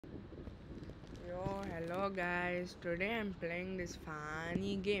Hello guys, today I'm playing this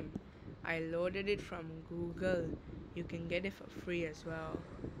funny game. I loaded it from Google. You can get it for free as well.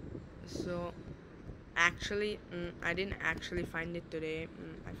 So actually, I didn't actually find it today.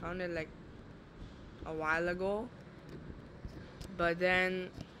 I found it like a while ago. But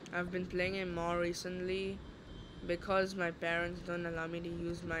then I've been playing it more recently because my parents don't allow me to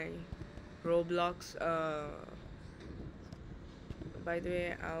use my Roblox. By the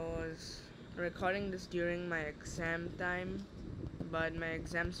way, I was recording this during my exam time, but my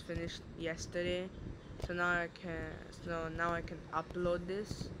exams finished yesterday, so now I can upload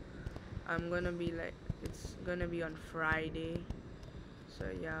this. I'm gonna be like it's gonna be on Friday, so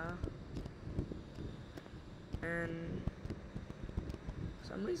yeah. And for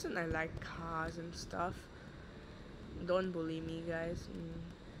some reason I like cars and stuff. Don't bully me, guys.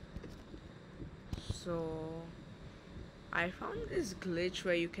 So I found this glitch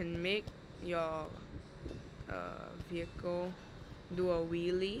where you can make your vehicle do a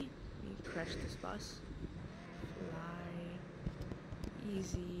wheelie. Let me crash this bus. Fly.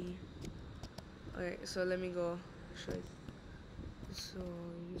 Easy. Okay, so let me go show it. So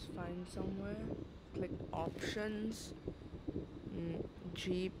you just find somewhere, click options,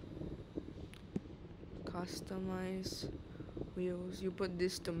 Jeep, customize wheels. You put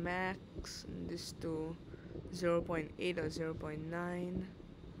this to max and this to 0.8 or 0.9,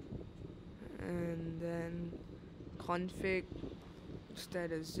 and then config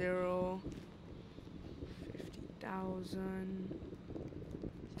instead of 0, 50,000,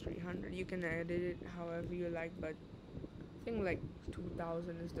 300. You can edit it however you like, but I think like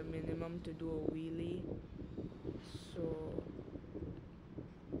 2,000 is the minimum to do a wheelie. So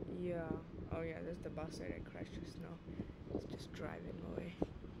yeah. Oh yeah, that's the bus that I crashed just now. It's just driving away.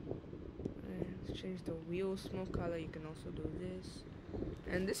 And let's change the wheel smoke color. You can also do this,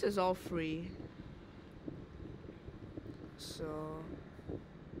 and this is all free. So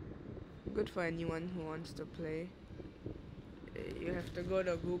good for anyone who wants to play. You have to go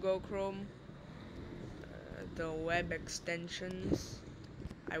to Google Chrome, the web extensions.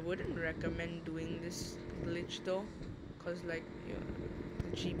 I wouldn't recommend doing this glitch though, cause like the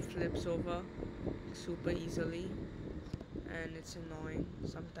Jeep flips over super easily, and it's annoying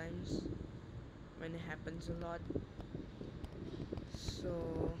sometimes when it happens a lot.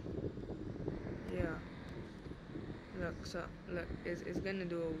 So yeah, look, it's gonna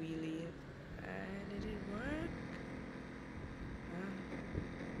do a wheelie. Did it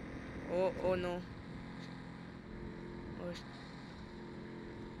work? Oh no. Oh,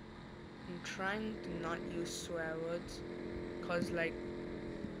 I'm trying to not use swear words, cause like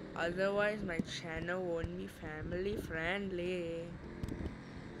otherwise my channel won't be family friendly.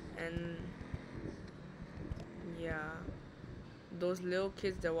 And yeah, those little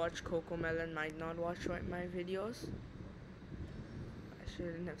kids that watch Cocomelon might not watch my videos. I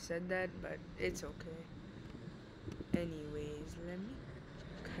shouldn't have said that, but it's okay. Anyways, let me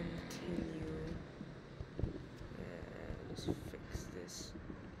continue. Just fix this.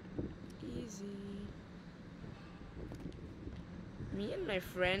 Easy. Me and my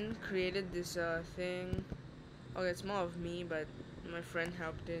friend created this thing. Okay, it's more of me, but my friend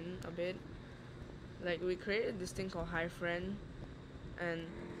helped in a bit. Like we created this thing called Hi Friend, and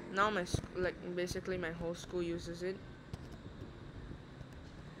now basically my whole school uses it.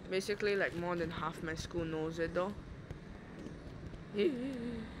 Basically, like more than half my school knows it though.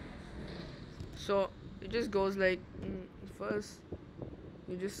 So it just goes like first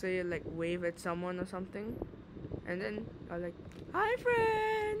you just say like wave at someone or something, and then like hi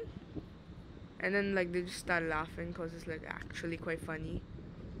friend, and then like they just start laughing because it's like actually quite funny.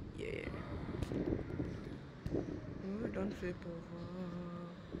 Yeah. Oh, don't flip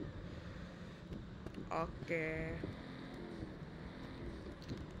over. Okay.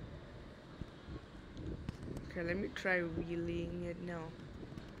 Okay, let me try wheeling it now.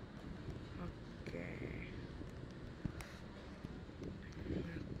 Okay.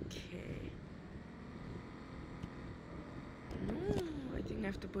 Okay. No, I think I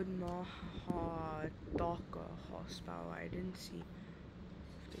have to put more torque or horsepower. I didn't see. I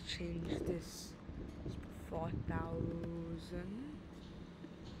have to change this. 4,000.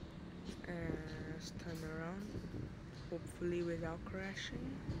 Let's turn around. Hopefully without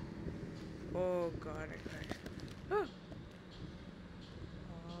crashing. Oh god, I crashed. Oh.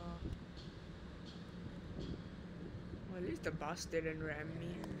 Well, at least the bus didn't ram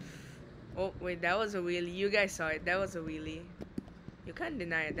me. Oh wait, that was a wheelie. You guys saw it. That was a wheelie. You can't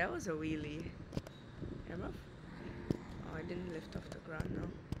deny it. That was a wheelie. Am I? Oh, I didn't lift off the ground now.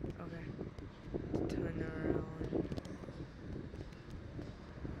 Okay. Turn around.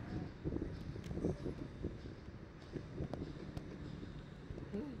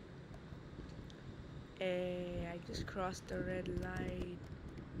 Just cross the red light.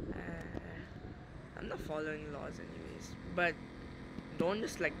 I'm not following laws anyways. But don't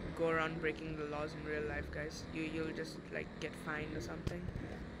just like go around breaking the laws in real life, guys. You'll just like get fined or something.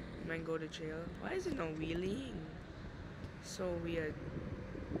 You might go to jail. Why is it not wheeling? So weird.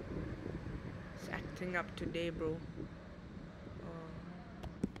 It's acting up today, bro.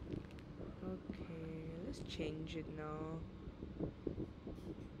 Okay, let's change it now.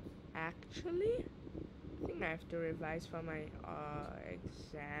 Actually, I think I have to revise for my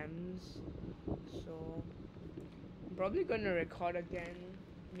exams. So I'm probably gonna record again.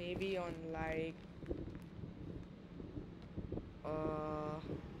 Maybe on like uh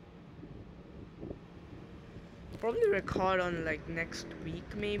probably record on like next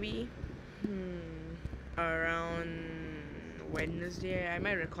week maybe. Around Wednesday I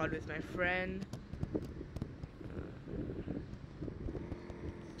might record with my friend.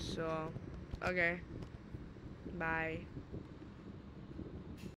 So okay. Bye.